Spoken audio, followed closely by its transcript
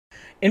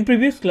In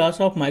previous class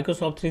of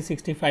Microsoft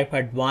 365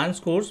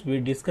 Advanced course, we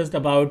discussed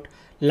about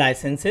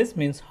licenses,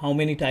 means how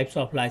many types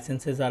of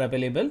licenses are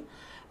available,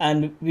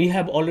 and we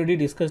have already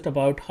discussed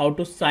about how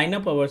to sign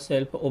up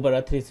ourselves over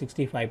a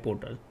 365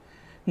 portal.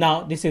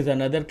 Now this is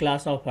another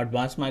class of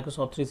Advanced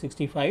Microsoft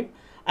 365,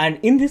 and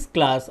in this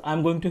class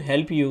I'm going to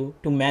help you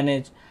to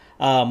manage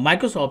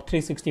Microsoft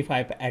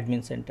 365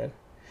 Admin Center.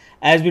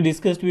 As we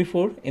discussed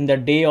before, in the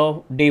day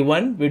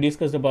one, we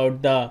discussed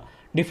about the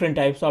different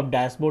types of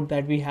dashboard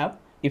that we have.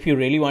 If you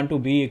really want to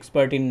be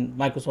expert in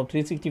Microsoft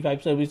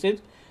 365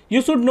 services,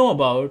 you should know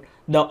about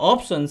the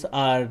options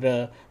are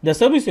the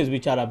services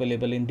which are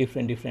available in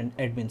different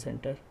admin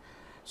center.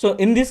 So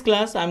in this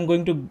class, I'm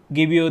going to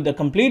give you the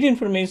complete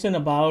information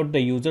about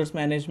the users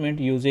management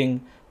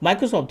using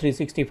Microsoft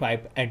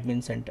 365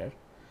 Admin Center.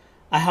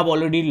 I have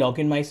already logged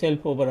in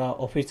myself over a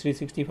Office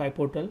 365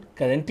 portal.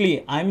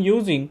 Currently, I'm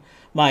using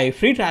my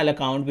free trial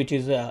account, which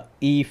is a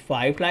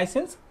E5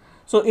 license.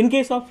 So in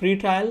case of free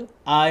trial,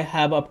 I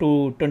have up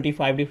to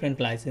 25 different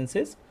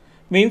licenses.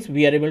 Means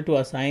we are able to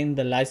assign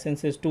the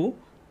licenses to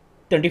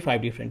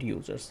 25 different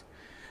users.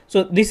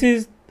 So this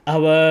is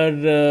our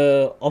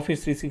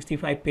Office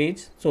 365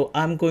 page. So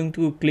I'm going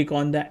to click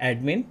on the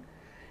admin.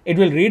 It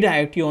will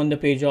redirect you on the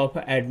page of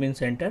Admin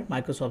Center,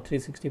 Microsoft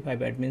 365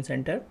 Admin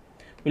Center.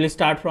 We'll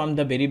start from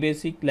the very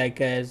basic, like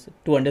as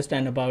to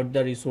understand about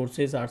the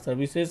resources or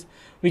services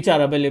which are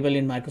available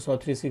in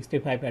Microsoft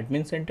 365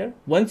 Admin Center.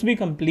 Once we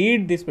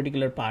complete this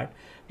particular part,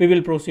 we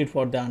will proceed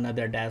for the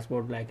another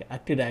dashboard like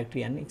Active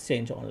Directory and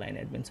Exchange Online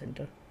Admin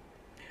Center.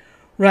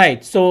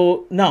 Right,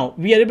 so now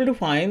we are able to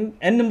find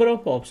n number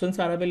of options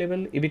are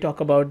available. If we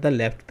talk about the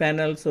left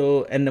panel,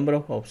 so n number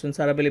of options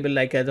are available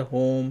like as a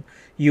home,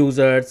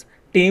 users,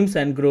 teams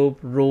and group,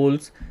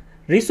 roles,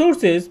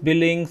 resources,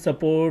 billing,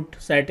 support,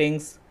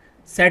 settings,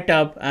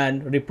 setup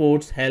and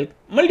reports, help.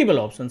 Multiple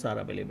options are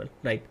available,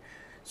 right?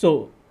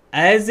 So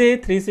as a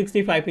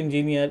 365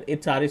 engineer,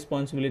 it's our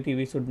responsibility.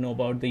 We should know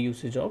about the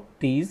usage of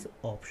these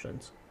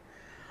options.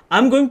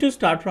 I'm going to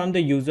start from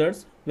the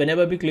users.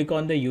 Whenever we click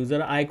on the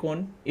user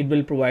icon, it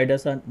will provide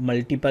us a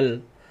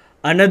multiple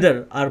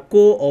our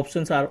core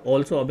options are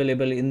also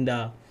available in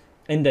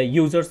the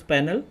users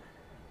panel,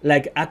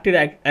 like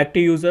active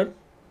user,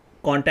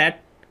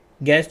 contact,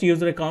 guest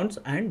user accounts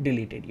and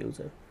deleted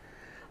user.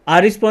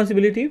 Our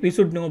responsibility, we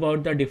should know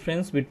about the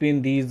difference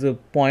between these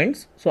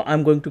points. So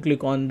I'm going to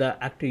click on the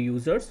active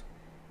users.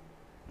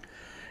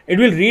 It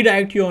will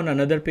redirect you on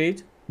another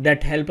page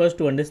that help us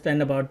to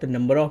understand about the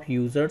number of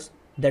users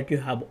that you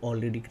have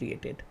already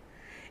created.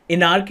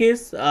 In our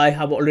case, I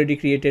have already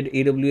created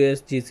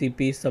AWS,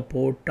 GCP,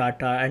 support,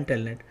 Tata and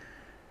Telnet.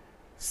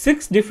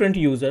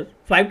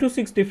 5 to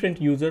 6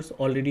 different users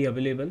already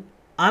available.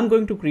 I'm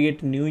going to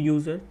create new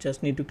user.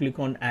 Just need to click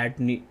on add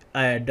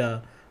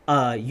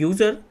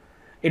user.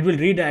 It will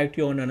redirect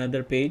you on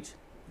another page.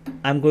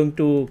 I'm going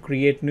to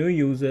create new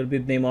user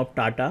with name of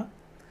Tata.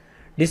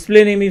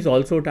 Display name is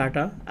also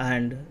Tata,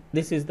 and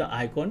this is the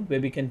icon where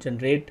we can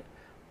generate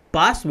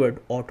password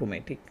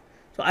automatic.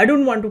 So I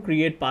don't want to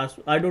create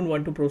I don't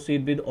want to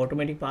proceed with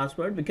automatic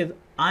password because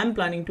I'm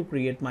planning to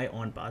create my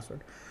own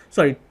password.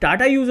 Sorry,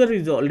 Tata user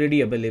is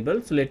already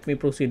available. So let me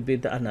proceed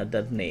with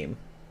another name.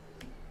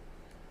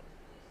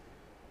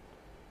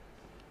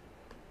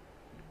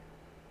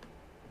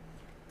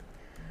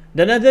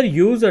 The another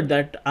user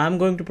that I'm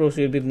going to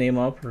proceed with name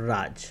of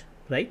Raj,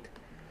 right?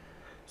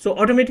 So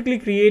automatically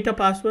create a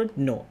password.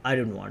 No, I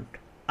don't want.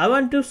 I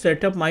want to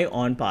set up my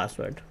own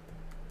password,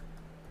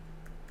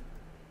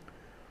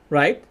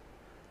 right?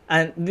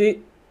 And the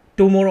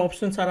 2 more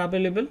options are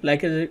available,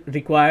 like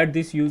required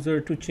this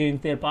user to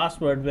change their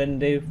password when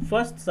they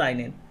first sign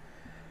in.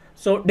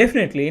 So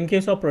definitely in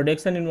case of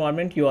production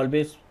environment, you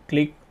always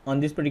click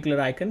on this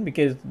particular icon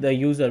because the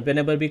user,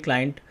 whenever the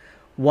client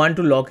want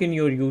to log in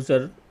your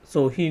user,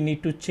 so he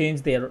need to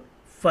change their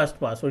first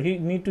password. He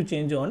need to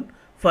change on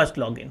first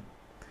login.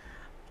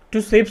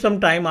 To save some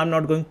time, I'm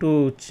not going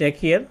to check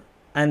here.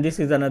 And this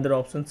is another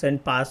option,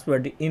 send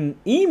password in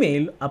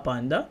email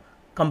upon the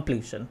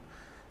completion.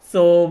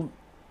 So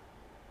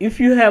if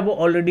you have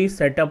already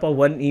set up a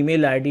one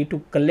email ID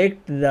to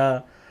collect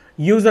the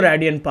user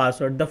ID and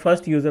password, the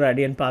first user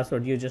ID and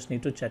password, you just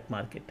need to check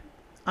mark it.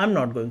 I'm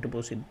not going to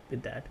proceed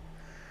with that.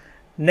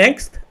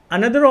 Next,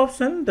 another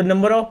option, the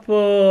number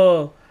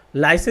of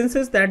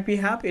licenses that we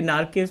have. In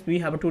our case, we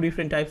have 2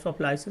 different types of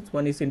license.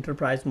 One is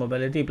enterprise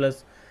mobility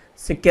plus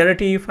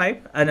security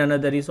E5 and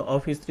another is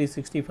Office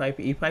 365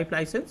 E5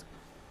 license.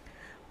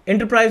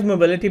 Enterprise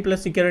mobility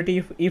plus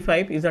security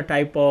E5 is a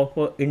type of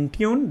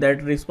Intune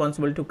that is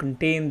responsible to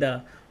contain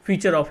the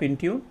feature of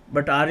Intune,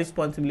 but our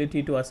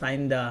responsibility to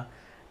assign the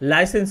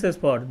licenses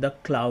for the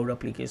cloud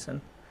application.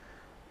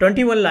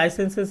 21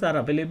 licenses are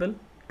available.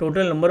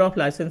 Total number of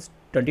license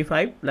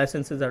 25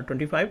 licenses are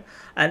 25,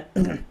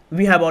 and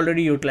we have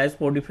already utilized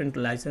 4 different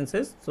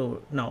licenses.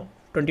 So now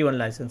 21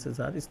 licenses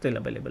are still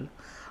available.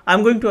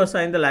 I'm going to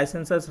assign the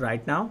licenses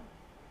right now.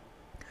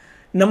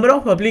 Number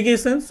of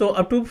applications, so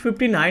up to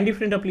 59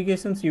 different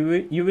applications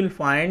you will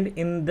find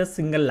in the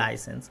single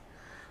license.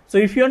 So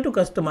if you want to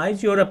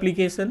customize your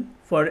application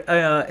for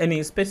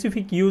any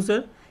specific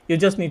user, you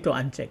just need to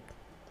uncheck.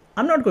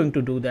 I'm not going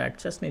to do that,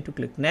 just need to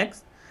click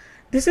next.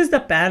 This is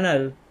the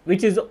panel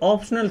which is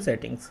optional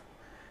settings.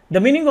 The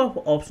meaning of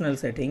optional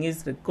setting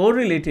is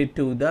correlated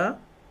to the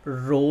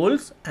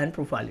roles and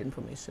profile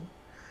information.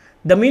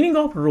 The meaning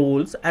of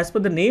roles, as per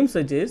the name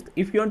suggests,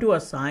 if you want to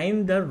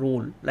assign the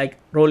role, like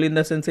role in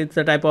the sense it's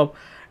a type of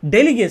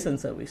delegation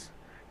service.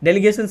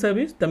 Delegation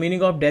service, the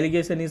meaning of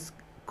delegation is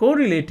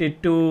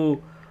correlated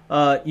to,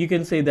 you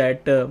can say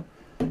that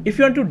if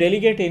you want to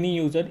delegate any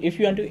user, if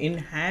you want to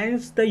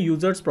enhance the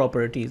user's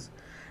properties,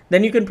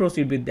 then you can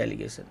proceed with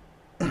delegation.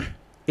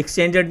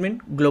 Exchange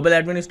admin, global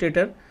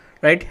administrator,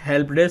 right?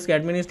 Help desk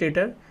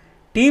administrator,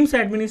 teams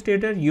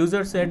administrator,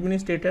 users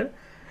administrator.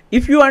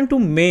 If you want to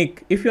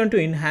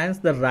enhance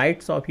the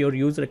rights of your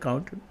user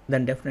account,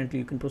 then definitely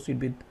you can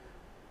proceed with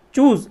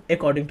choose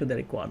according to the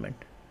requirement.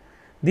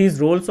 These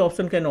roles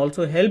option can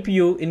also help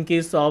you in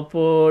case of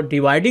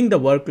dividing the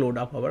workload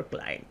of our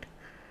client,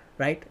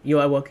 right? You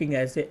are working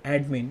as an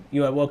admin,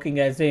 you are working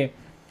as a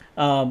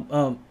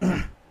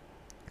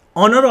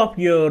owner of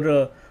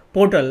your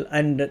portal,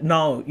 and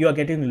now you are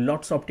getting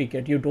lots of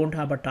tickets. You don't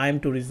have a time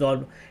to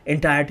resolve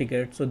entire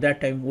ticket. So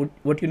that time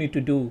what you need to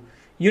do,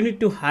 you need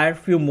to hire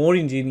few more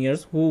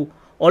engineers who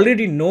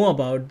already know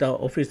about the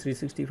Office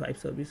 365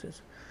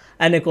 services,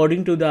 and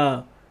according to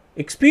the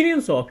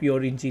experience of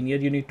your engineer,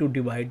 you need to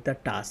divide the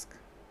task,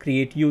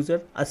 create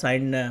user,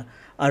 assign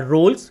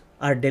roles,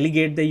 or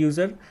delegate the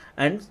user,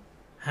 and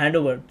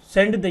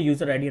send the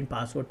user ID and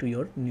password to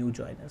your new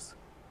joiners.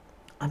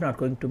 I'm not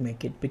going to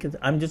make it because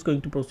I'm just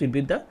going to proceed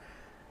with the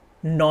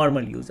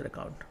normal user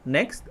account.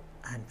 Next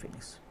and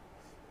finish.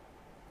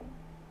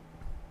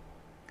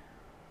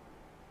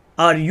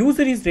 Our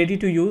user is ready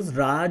to use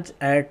Raj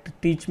at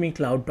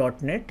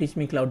teachmecloud.net.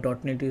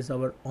 Teachmecloud.net is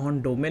our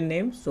own domain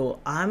name. So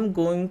I'm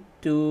going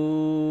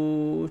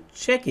to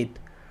check it,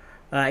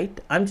 right?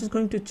 I'm just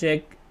going to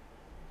check,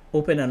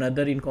 open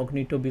another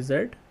incognito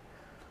wizard,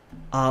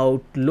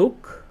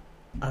 Outlook,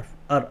 or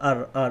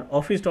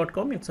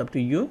office.com. It's up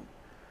to you.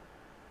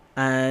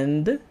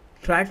 And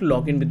try to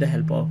log in with the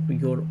help of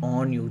your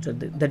own user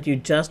that you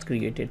just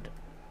created,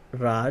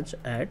 Raj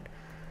at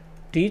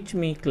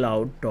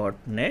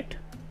teachmecloud.net.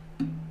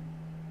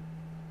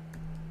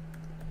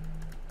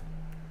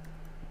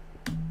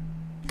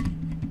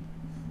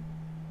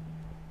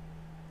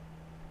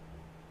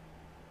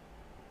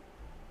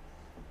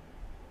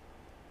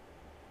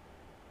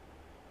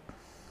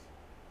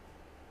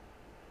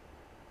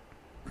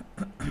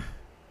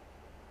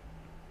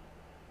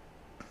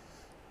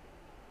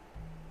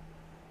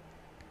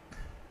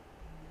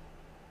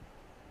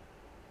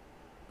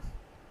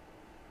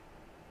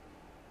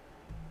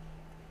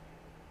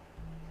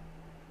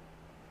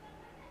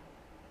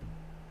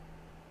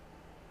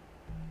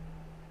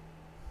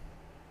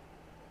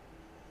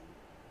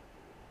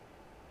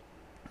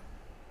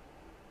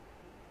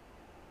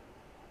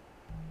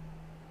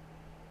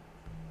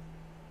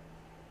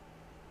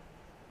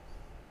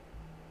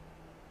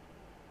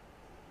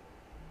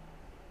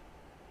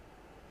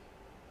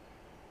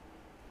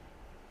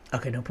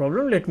 Okay, no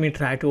problem. Let me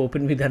try to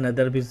open with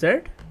another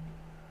wizard,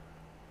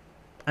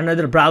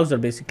 another browser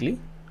basically,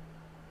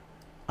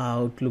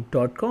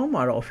 outlook.com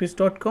or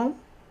office.com.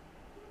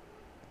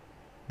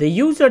 The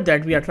user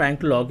that we are trying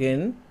to log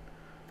in,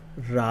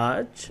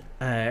 Raj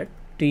at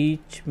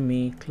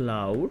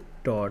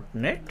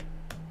teachmecloud.net.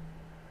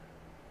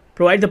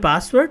 Provide the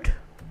password.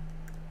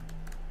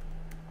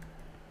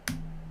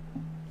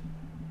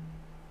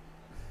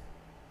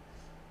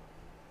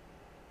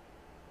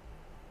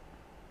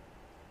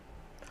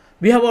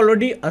 We have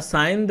already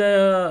assigned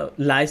the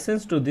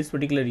license to this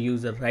particular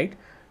user, right?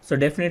 So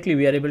definitely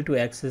we are able to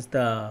access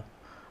the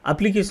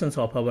applications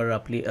of our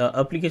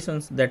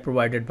applications that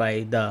provided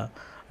by the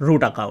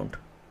root account.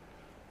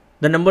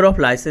 The number of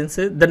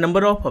licenses, the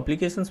number of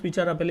applications which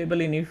are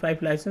available in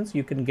E5 license,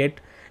 you can get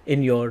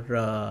in your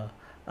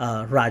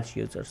Raj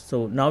users.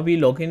 So now we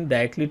log in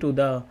directly to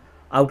the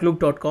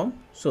outlook.com.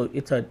 So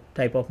it's a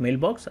type of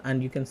mailbox,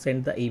 and you can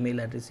send the email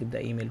and receive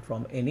the email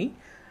from any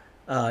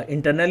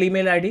internal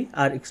email ID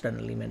or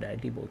external email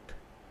ID both.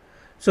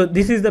 So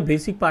this is the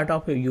basic part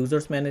of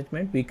users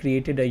management. We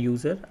created a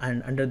user,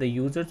 and under the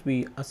users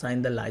we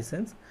assign the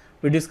license.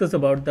 We discuss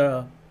about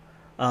the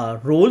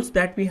roles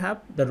that we have.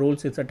 The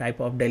roles is a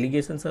type of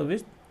delegation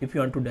service. If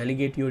you want to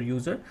delegate your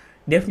user,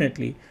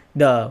 definitely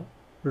the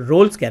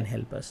roles can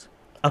help us.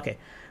 Okay.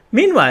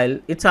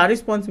 Meanwhile, it's our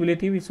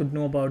responsibility. We should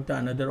know about the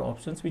another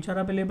options which are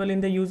available in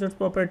the users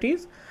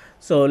properties.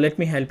 So let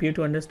me help you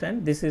to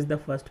understand. This is the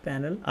first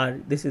panel, or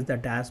this is the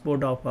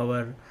dashboard of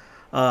our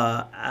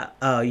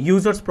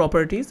users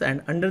properties,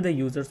 and under the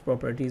users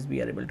properties we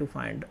are able to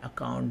find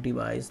account,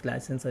 device,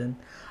 license, and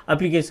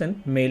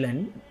application, mail,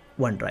 and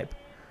OneDrive.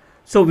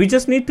 So we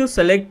just need to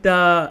select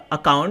the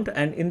account,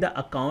 and in the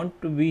account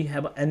we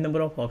have n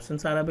number of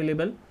options are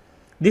available.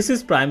 This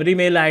is primary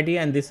mail ID,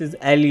 and this is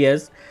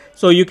alias.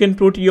 So you can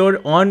put your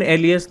own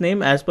alias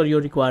name as per your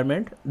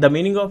requirement. The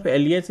meaning of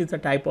alias is a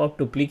type of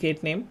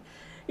duplicate name.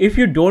 If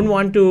you don't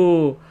want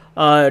to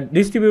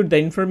distribute the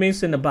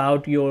information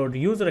about your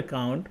user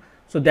account,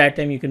 so that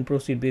time you can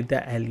proceed with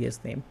the alias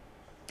name.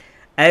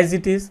 As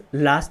it is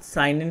last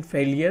sign in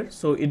failure,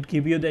 so it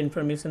give you the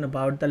information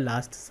about the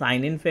last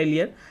sign in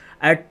failure.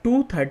 At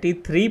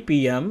 2:33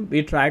 p.m.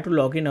 we try to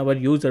log in our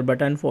user,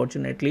 but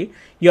unfortunately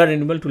you are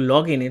unable to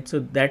log in it, so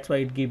that's why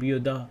it give you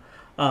the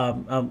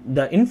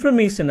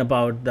information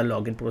about the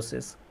login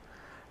process.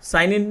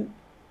 Sign in,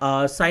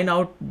 sign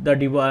out the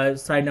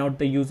device, sign out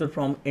the user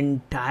from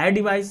entire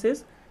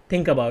devices.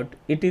 Think about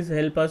it is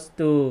help us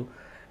to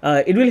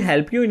it will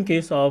help you in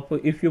case of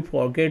if you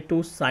forget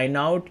to sign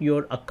out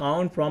your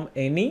account from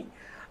any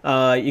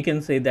you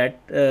can say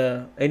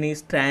that any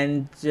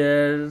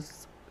strangers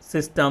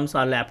systems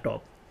or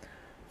laptop.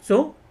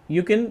 So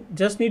you can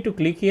just need to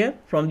click here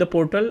from the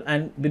portal,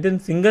 and within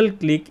single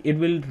click it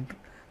will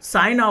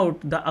sign out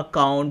the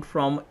account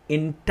from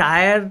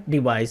entire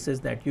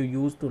devices that you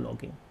use to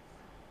log in.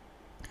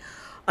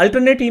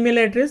 Alternate email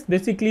address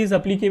basically is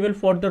applicable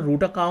for the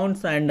root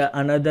accounts and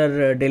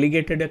another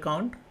delegated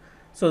account.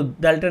 So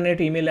the alternate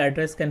email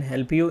address can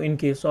help you in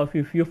case of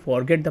if you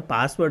forget the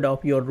password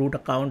of your root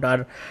account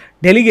or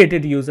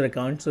delegated user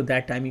account, so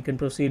that time you can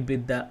proceed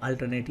with the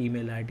alternate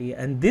email ID,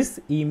 and this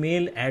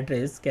email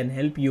address can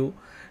help you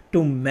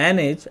to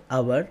manage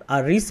our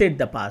or reset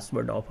the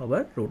password of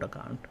our root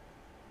account.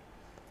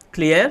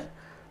 Clear?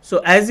 So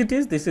as it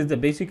is, this is the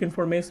basic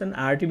information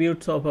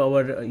attributes of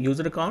our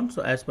user account.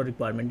 So as per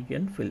requirement you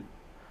can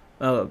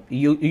fill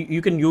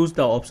you can use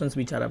the options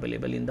which are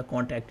available in the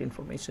contact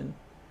information.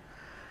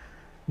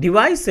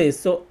 Devices.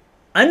 So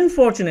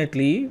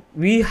unfortunately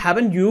we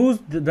haven't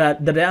used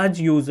the Raj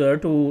user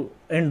to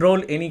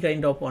enroll any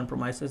kind of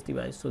on-premises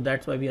device, so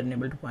that's why we are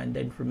unable to find the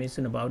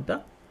information about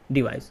the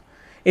device.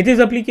 It is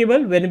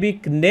applicable when we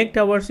connect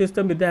our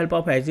system with the help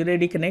of Azure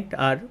AD Connect,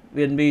 or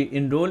when we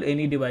enroll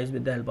any device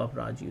with the help of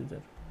Raj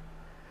user.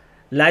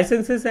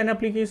 Licenses and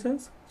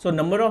applications. So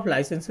number of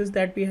licenses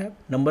that we have,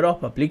 number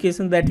of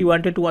applications that you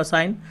wanted to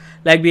assign,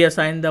 like we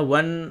assign the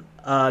one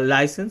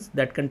license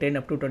that contain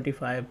up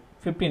to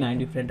 59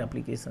 different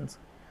applications.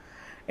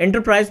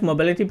 Enterprise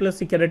mobility plus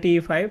security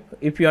E5,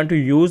 if you want to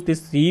use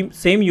this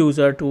same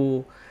user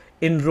to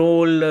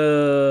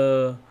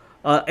enroll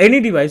any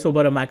device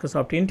over a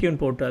Microsoft Intune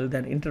portal,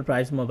 then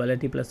enterprise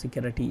mobility plus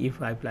security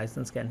E5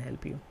 license can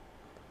help you.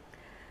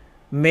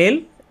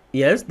 Mail,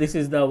 yes, this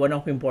is the one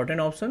of important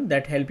option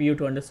that help you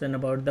to understand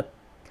about the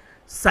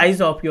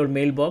size of your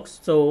mailbox.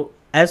 So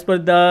as per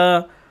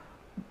the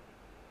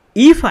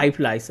E5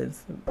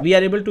 license, we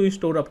are able to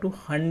store up to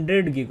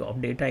 100 gig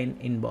of data in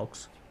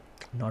inbox,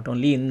 not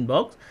only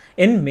inbox,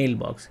 in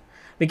mailbox,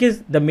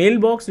 because the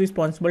mailbox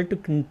responsible to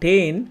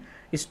contain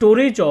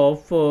storage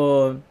of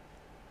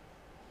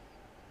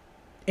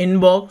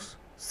inbox,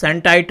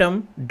 sent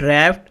item,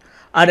 draft,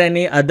 or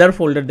any other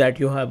folder that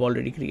you have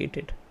already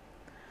created.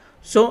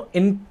 So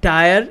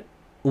entire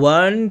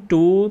 1,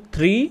 2,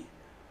 3,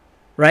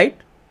 right?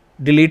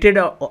 Deleted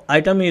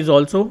item is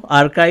also,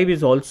 archive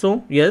is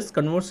also, yes,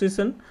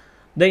 conversation.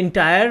 The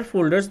entire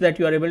folders that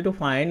you are able to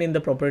find in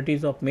the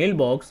properties of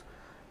mailbox,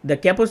 the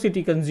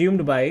capacity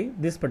consumed by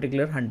this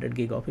particular 100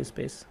 gig of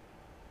space,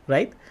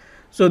 right?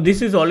 So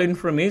this is all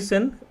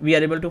information. We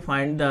are able to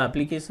find the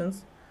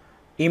applications.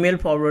 Email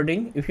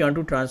forwarding, if you want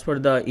to transfer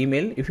the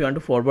email, if you want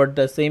to forward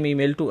the same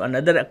email to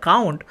another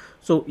account,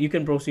 so you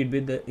can proceed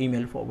with the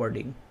email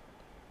forwarding.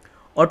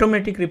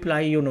 Automatic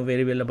reply, you know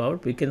very well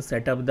about. We can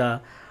set up the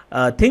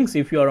things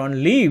if you are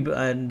on leave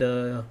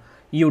and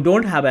you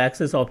don't have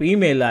access of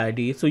email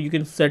ID, so you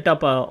can set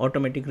up a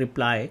automatic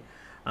reply.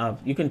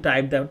 You can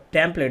type the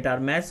template or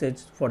message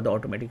for the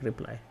automatic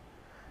reply.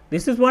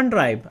 This is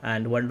OneDrive,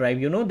 and OneDrive,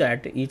 you know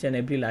that each and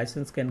every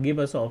license can give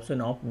us option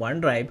of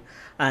OneDrive,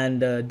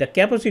 and the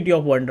capacity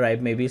of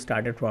OneDrive may be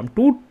started from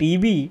 2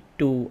 TB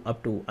to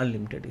up to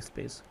unlimited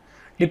space,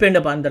 depend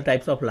upon the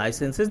types of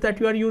licenses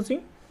that you are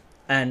using,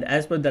 and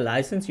as per the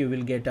license you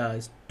will get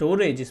a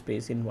storage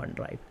space in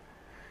OneDrive.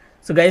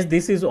 So guys,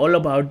 this is all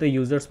about the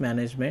users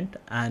management,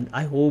 and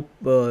I hope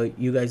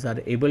you guys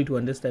are able to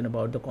understand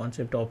about the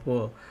concept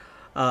of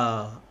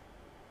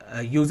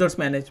users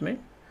management.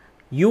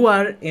 You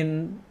are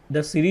in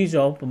the series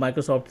of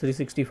Microsoft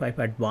 365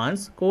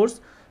 Advanced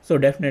course, so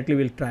definitely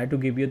we'll try to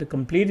give you the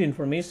complete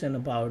information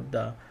about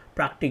the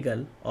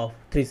practical of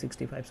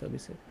 365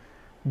 services.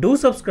 Do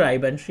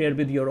subscribe and share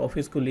with your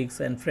office colleagues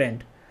and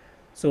friends.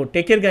 So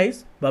take care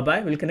guys, bye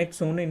bye. We'll connect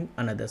soon in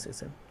another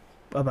session.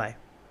 Bye bye.